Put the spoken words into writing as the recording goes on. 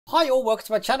Hi all, welcome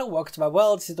to my channel, welcome to my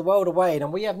world. This is the world of Wayne,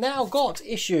 and we have now got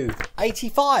issue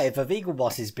 85 of Eagle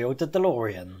Boss's Build the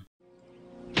Delorean.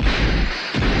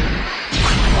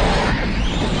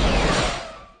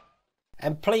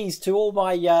 And please, to all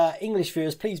my English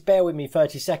viewers, please bear with me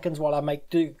 30 seconds while I make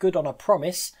good on a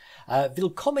promise.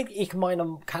 Willkommen in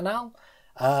meinem Kanal.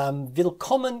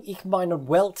 Willkommen in meiner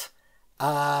Welt.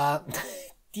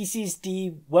 This is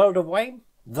the world of Wayne.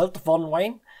 Welt von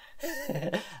Wayne.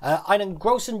 Einen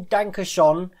großen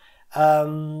Dankeschön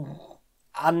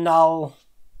an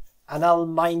all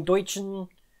mein deutschen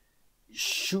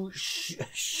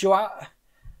Schauer.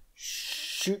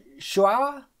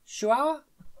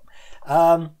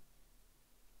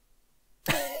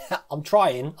 I'm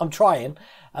trying.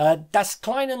 Das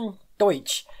kleine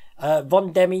Deutsch,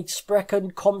 von dem ich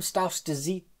sprechen, kommt aus der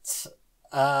Zeit,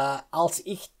 als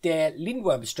ich der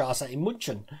Lindwurmstraße in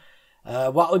München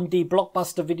war und die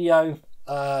Blockbuster-Video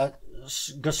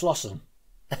geschlossen.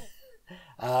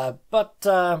 But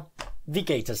wie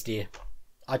geht es dir?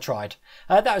 I tried.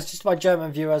 That was just my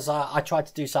German viewers. I tried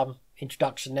to do some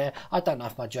introduction there. I don't know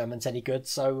if my German's any good,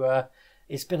 so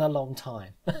it's been a long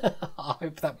time. I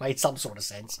hope that made some sort of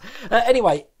sense.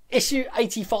 Anyway, issue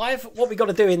 85, what we got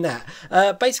to do in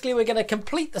that? Basically, we're going to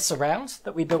complete the surround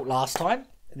that we built last time.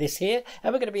 This here,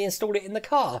 and we're going to be installing it in the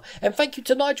car. And thank you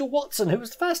to Nigel Watson, who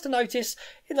was the first to notice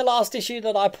in the last issue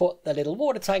that I put the little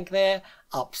water tank there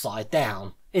upside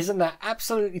down. Isn't that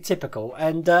absolutely typical?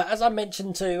 And as I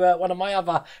mentioned to one of my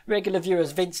other regular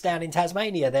viewers, Vince down in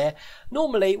Tasmania there,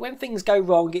 normally when things go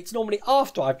wrong, it's normally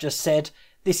after I've just said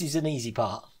this is an easy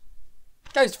part.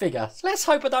 Goes to figure. So let's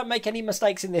hope I don't make any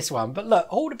mistakes in this one. But look,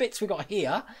 all the bits we got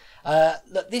here,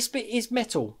 look, this bit is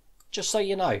metal. Just so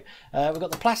you know, we've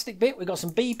got the plastic bit, we've got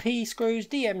some BP screws,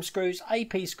 DM screws,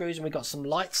 AP screws, and we've got some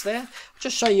lights there.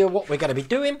 Just show you what we're going to be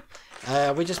doing.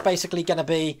 We're just basically going to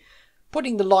be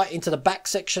putting the light into the back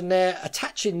section there,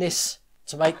 attaching this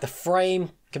to make the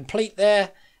frame complete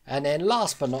there, and then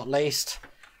last but not least,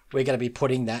 we're going to be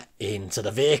putting that into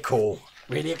the vehicle.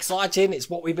 Really exciting. It's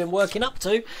what we've been working up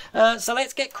to. So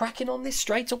let's get cracking on this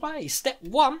straight away. Step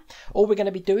one, all we're going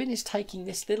to be doing is taking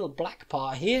this little black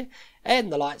part here and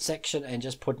the light section and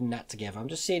just putting that together. I'm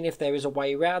just seeing if there is a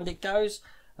way around it goes.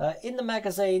 In the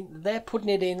magazine, they're putting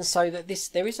it in so that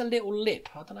there is a little lip.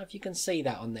 I don't know if you can see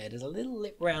that on there. There's a little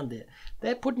lip around it.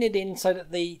 They're putting it in so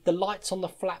that the light's on the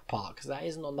flat part, because that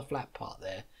isn't on the flat part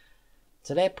there.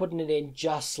 So they're putting it in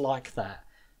just like that.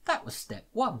 That was step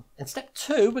one. And step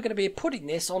two, we're going to be putting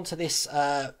this onto this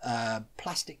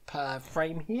plastic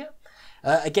frame here.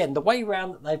 Again, the way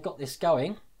round that they've got this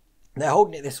going, they're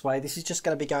holding it this way. This is just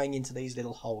going to be going into these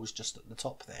little holes just at the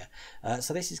top there.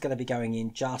 So this is going to be going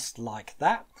in just like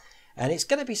that. And it's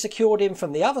going to be secured in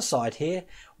from the other side here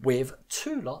with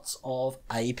two lots of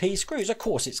AP screws. Of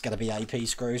course, it's going to be AP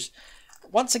screws.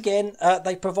 Once again,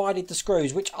 they provided the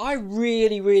screws, which I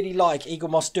really like Eagle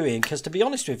Moss doing, because to be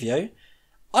honest with you,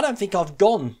 I don't think I've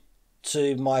gone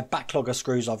to my backlog of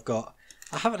screws I've got.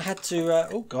 I haven't had to,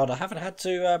 oh God, I haven't had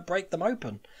to break them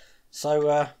open.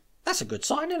 So that's a good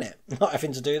sign, isn't it? Not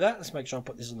having to do that. Let's make sure I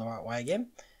put this in the right way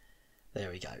again.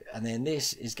 There we go. And then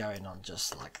this is going on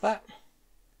just like that.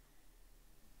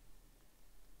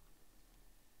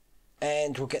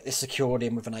 And we'll get this secured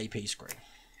in with an AP screw.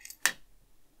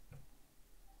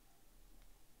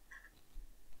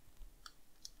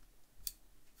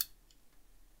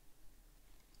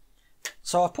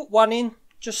 So I put one in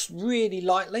just really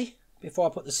lightly before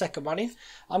I put the second one in.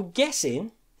 I'm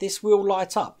guessing this will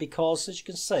light up because, as you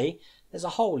can see, there's a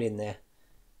hole in there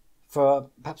for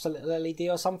perhaps a little LED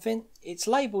or something. It's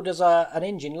labelled as an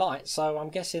engine light, so I'm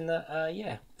guessing that,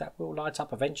 yeah, that will light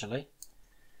up eventually.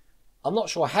 I'm not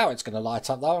sure how it's going to light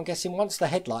up though. I'm guessing once the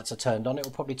headlights are turned on, it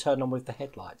will probably turn on with the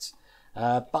headlights.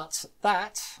 But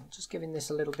that, I'm just giving this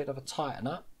a little bit of a tighten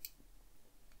up.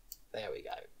 There we go.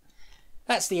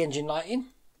 That's the engine lighting,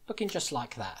 looking just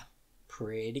like that.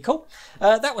 Pretty cool.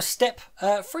 That was step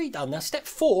 3 done. Now step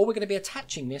 4, we're going to be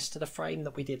attaching this to the frame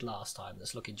that we did last time.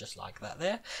 That's looking just like that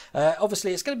there.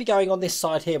 Obviously it's going to be going on this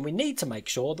side here, and we need to make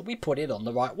sure that we put it on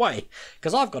the right way,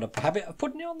 because I've got a habit of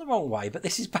putting it on the wrong way. But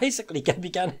this is basically going to be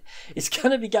going, it's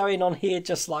going to be going on here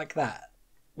just like that,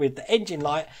 with the engine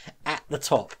light at the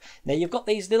top. Now you've got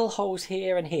these little holes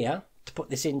here and here to put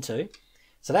this into,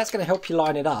 so that's going to help you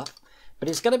line it up. But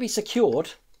it's going to be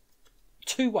secured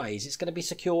two ways. It's going to be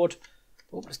secured,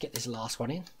 oh, let's get this last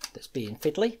one in that's being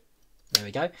fiddly. There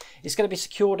we go. It's going to be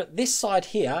secured at this side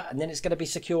here, and then it's going to be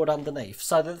secured underneath.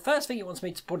 So the first thing it wants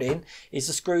me to put in is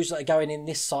the screws that are going in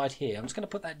this side here. I'm just going to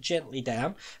put that gently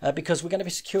down because we're going to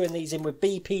be securing these in with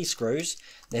BP screws.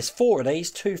 There's 4 of these,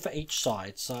 2 for each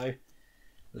side. So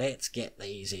let's get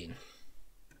these in.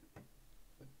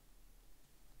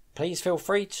 please feel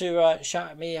free to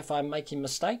shout at me if I'm making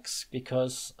mistakes,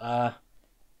 because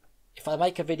if I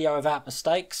make a video without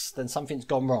mistakes, then something's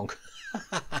gone wrong.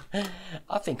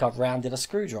 I think I've rounded a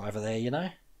screwdriver there, you know,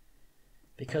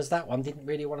 because that one didn't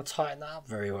really want to tighten that up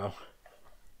very well.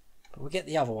 But we'll get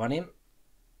the other one in.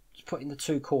 Just putting the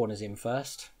two corners in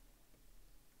first,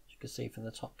 as you can see from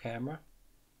the top camera.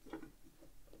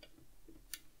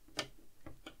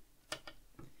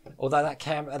 Although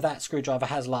that screwdriver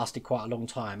has lasted quite a long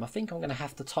time, I think I'm going to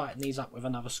have to tighten these up with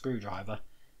another screwdriver.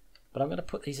 But I'm going to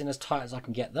put these in as tight as I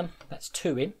can get them. That's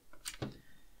 2 in.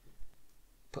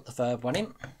 Put the third one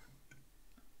in.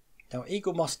 Now,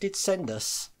 Eagle Moss did send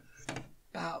us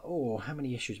about, how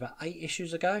many issues? About 8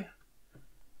 issues ago,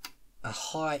 a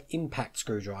high impact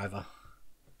screwdriver.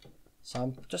 So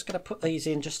I'm just going to put these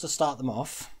in just to start them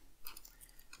off.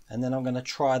 And then I'm going to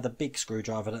try the big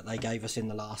screwdriver that they gave us in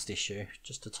the last issue,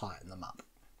 just to tighten them up.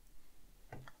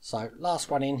 So, last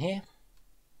one in here.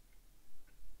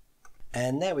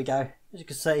 And there we go. As you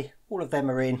can see, all of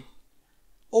them are in.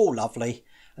 All lovely.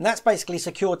 And that's basically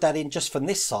secured that in just from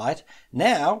this side.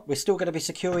 Now, we're still going to be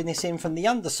securing this in from the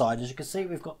underside. As you can see,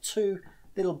 we've got 2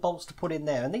 little bolts to put in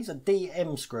there. And these are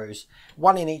DM screws,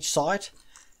 1 in each side.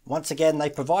 Once again, they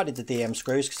provided the DM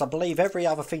screws, because I believe every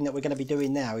other thing that we're going to be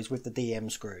doing now is with the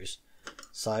DM screws.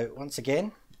 So once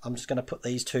again, I'm just going to put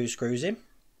these 2 screws in.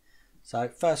 So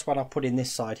first one I'll put in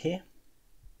this side here.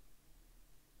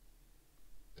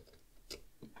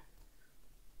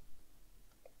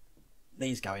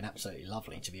 These go in absolutely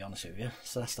lovely, to be honest with you.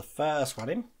 So that's the first one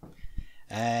in.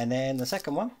 And then the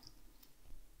second one.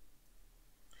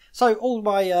 So all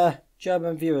my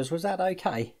German viewers, was that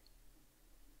okay?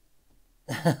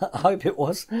 I hope it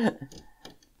was.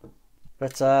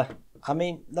 But I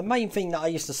mean, the main thing that I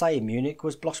used to say in Munich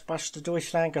was "Bloß the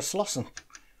Deutschland geschlossen,"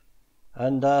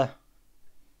 and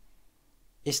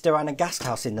 "Ist there eine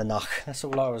Gasthaus in der Nacht?" That's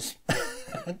all I was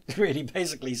really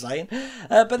basically saying.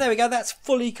 But there we go. That's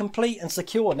fully complete and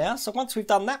secure now. So once we've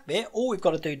done that bit, all we've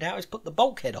got to do now is put the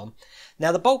bulkhead on.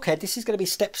 Now the bulkhead, this is going to be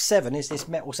step 7. Is this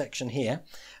metal section here?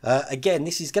 Again,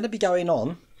 this is going to be going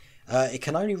on. It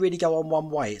can only really go on one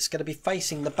way. It's going to be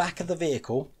facing the back of the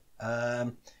vehicle,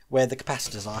 where the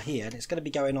capacitors are here, and it's going to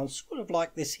be going on sort of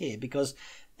like this here, because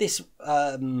this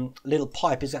little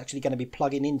pipe is actually going to be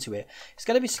plugging into it. It's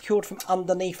going to be secured from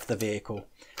underneath the vehicle,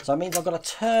 so it means I've got to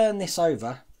turn this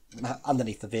over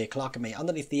underneath the vehicle, like I mean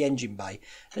underneath the engine bay.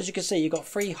 As you can see, you've got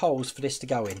 3 holes for this to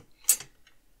go in,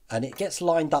 and it gets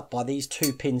lined up by these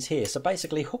 2 pins here. So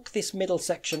basically hook this middle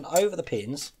section over the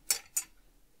pins.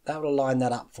 That will line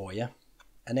that up for you,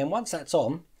 and then once that's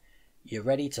on, you're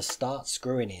ready to start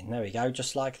screwing in. There we go,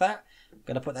 just like that. I'm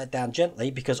going to put that down gently,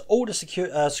 because all the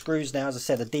screws now, as I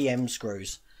said, are DM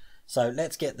screws. So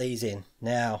let's get these in.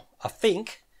 Now, I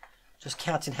think, just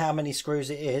counting how many screws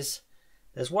it is,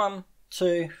 there's 1,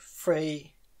 2,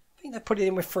 3, I think they put it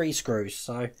in with 3 screws.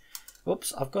 So,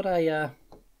 whoops, I've got a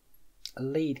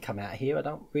lead come out here. I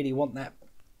don't really want that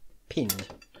pinned.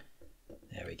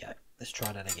 There we go. Let's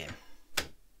try that again.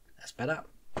 That's better.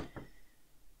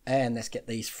 And let's get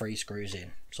these 3 screws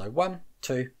in. So 1,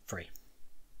 2, 3.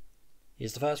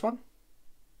 Here's the first one.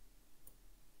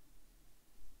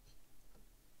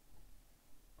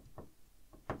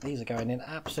 These are going in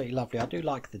absolutely lovely. I do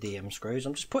like the DM screws.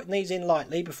 I'm just putting these in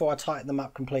lightly before I tighten them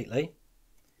up completely,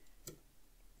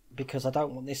 because I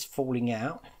don't want this falling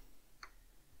out.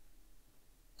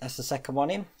 That's the second one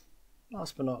in.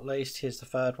 Last but not least, here's the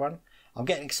third one. I'm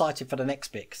getting excited for the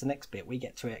next bit, because the next bit we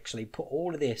get to actually put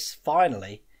all of this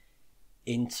finally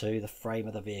into the frame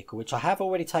of the vehicle, which I have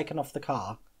already taken off the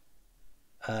car.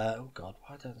 Oh god,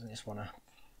 why doesn't this want to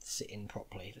sit in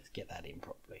properly? Let's get that in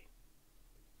properly.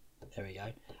 There we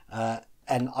go.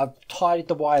 And I've tied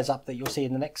the wires up that you'll see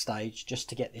in the next stage, just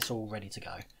to get this all ready to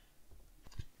go.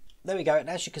 There we go, and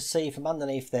as you can see from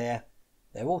underneath there,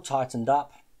 they're all tightened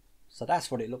up. So that's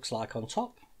what it looks like on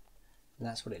top, and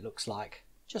that's what it looks like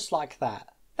just like that.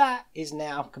 That is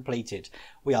now completed.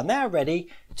 We are now ready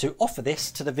to offer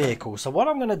this to the vehicle. So what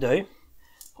I'm going to do,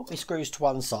 put my screws to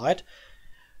one side.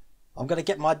 I'm going to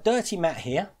get my dirty mat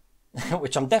here,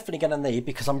 which I'm definitely going to need,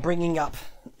 because I'm bringing up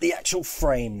the actual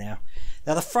frame now.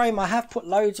 Now the frame, I have put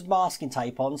loads of masking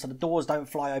tape on so the doors don't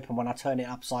fly open when I turn it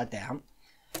upside down.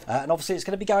 And obviously it's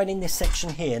going to be going in this section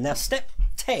here. Now step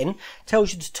 10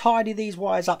 tells you to tidy these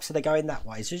wires up so they're going that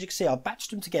way. So as you can see, I've batched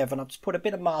them together and I've just put a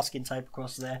bit of masking tape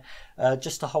across there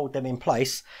just to hold them in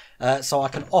place, so I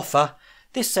can offer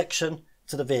this section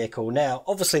to the vehicle. Now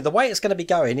obviously the way it's going to be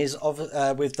going is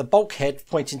with the bulkhead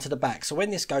pointing to the back. So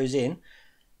when this goes in,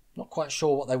 not quite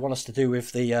sure what they want us to do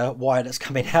with the wire that's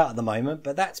coming out at the moment,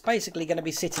 but that's basically going to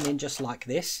be sitting in just like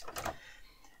this.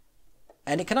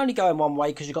 And it can only go in one way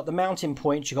because you've got the mounting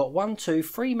points. You've got 1, 2,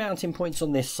 3 mounting points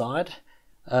on this side.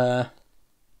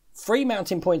 3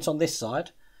 mounting points on this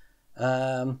side.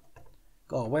 God,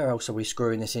 where else are we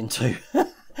screwing this into?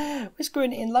 We're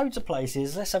screwing it in loads of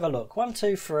places. Let's have a look. 1,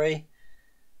 2, 3.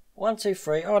 1, 2,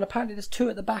 3. Oh, and apparently there's 2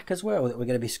 at the back as well that we're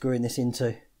going to be screwing this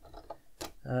into.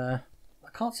 I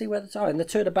can't see where the... Oh, and the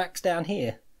 2 at the back's down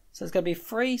here. So there's going to be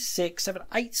 3, 6, 7,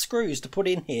 8 screws to put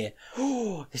in here.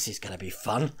 Oh, this is going to be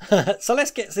fun. So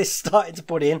let's get this started to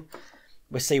put in.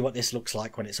 We'll see what this looks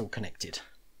like when it's all connected.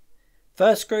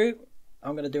 First screw,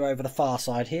 I'm going to do over the far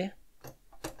side here.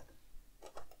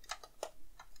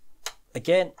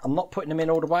 Again, I'm not putting them in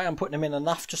all the way. I'm putting them in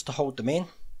enough just to hold them in.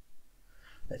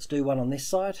 Let's do one on this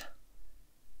side.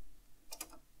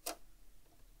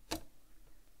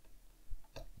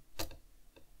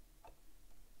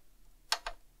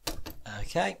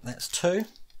 Okay, that's 2.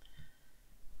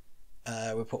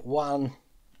 We'll put 1.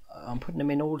 I'm putting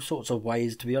them in all sorts of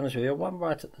ways, to be honest with you. 1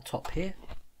 right at the top here.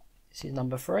 This is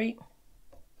number 3.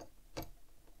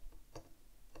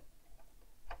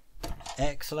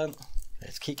 Excellent.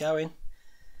 Let's keep going.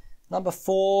 Number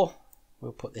 4.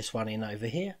 We'll put this one in over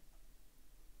here.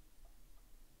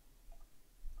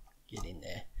 Get in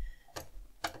there.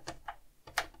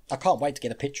 I can't wait to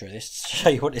get a picture of this to show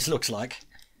you what this looks like.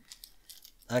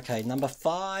 Okay, number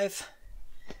 5.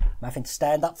 I'm having to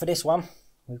stand up for this one.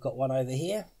 We've got one over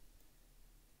here.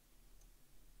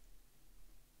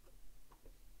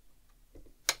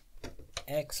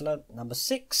 Excellent. Number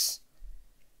 6.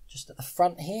 Just at the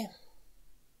front here.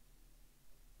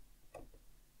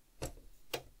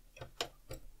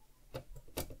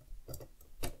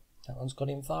 That one's got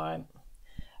in fine.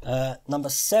 Number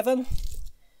 7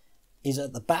 is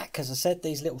at the back. As I said,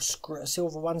 these little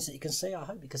silver ones that you can see. I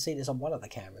hope you can see this on one of the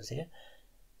cameras here.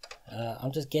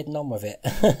 I'm just getting on with it.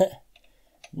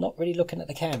 Not really looking at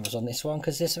the cameras on this one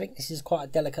because I think this is quite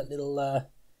a delicate little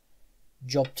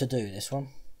job to do, this one.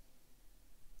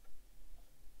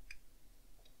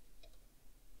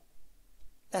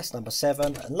 That's number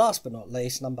 7. And last but not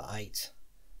least, number 8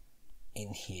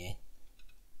 in here.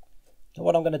 Now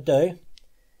what I'm going to do,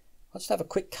 I'll just have a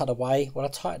quick cutaway while I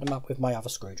tighten them up with my other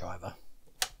screwdriver.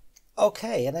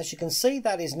 Okay, and as you can see,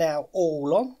 that is now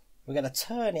all on. We're going to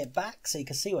turn it back so you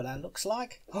can see what that looks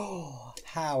like. Oh,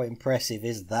 how impressive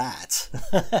is that?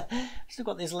 Still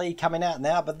got this lead coming out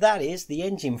now, but that is the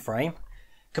engine frame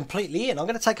completely in. I'm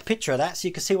going to take a picture of that so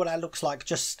you can see what that looks like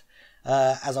just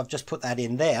as I've just put that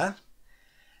in there.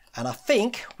 And I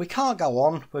think we can't go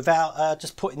on without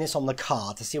just putting this on the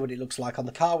car to see what it looks like on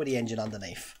the car with the engine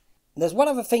underneath. There's one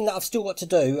other thing that I've still got to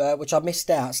do, which I missed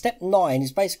out. Step 9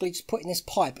 is basically just putting this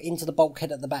pipe into the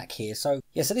bulkhead at the back here. So,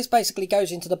 yeah, so this basically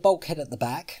goes into the bulkhead at the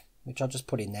back, which I'll just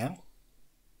put in now.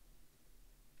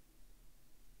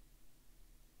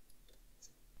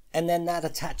 And then that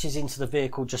attaches into the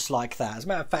vehicle just like that. As a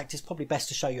matter of fact, it's probably best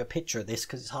to show you a picture of this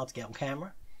because it's hard to get on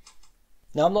camera.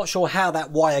 Now, I'm not sure how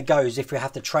that wire goes, if you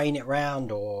have to train it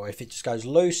round or if it just goes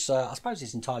loose. I suppose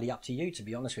it's entirely up to you, to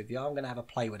be honest with you. I'm going to have a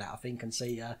play with that, I think, and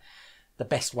see the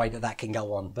best way that can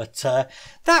go on. But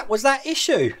that was that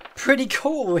issue. Pretty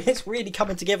cool. It's really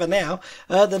coming together now.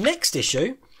 The next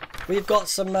issue, we've got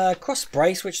some cross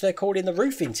brace, which they're called in the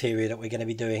roof interior that we're going to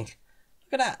be doing.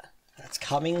 Look at that. That's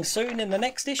coming soon in the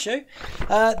next issue.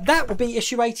 That will be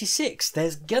issue 86.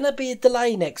 There's going to be a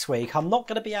delay next week. I'm not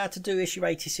going to be able to do issue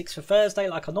 86 for Thursday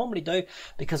like I normally do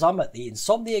because I'm at the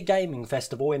Insomnia Gaming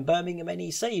Festival in Birmingham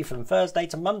NEC from Thursday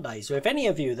to Monday. So if any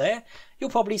of you are there, you'll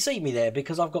probably see me there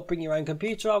because I've got Bring Your Own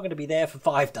Computer. I'm going to be there for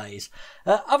 5 days.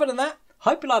 Other than that,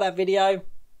 hope you like that video.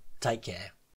 Take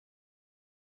care.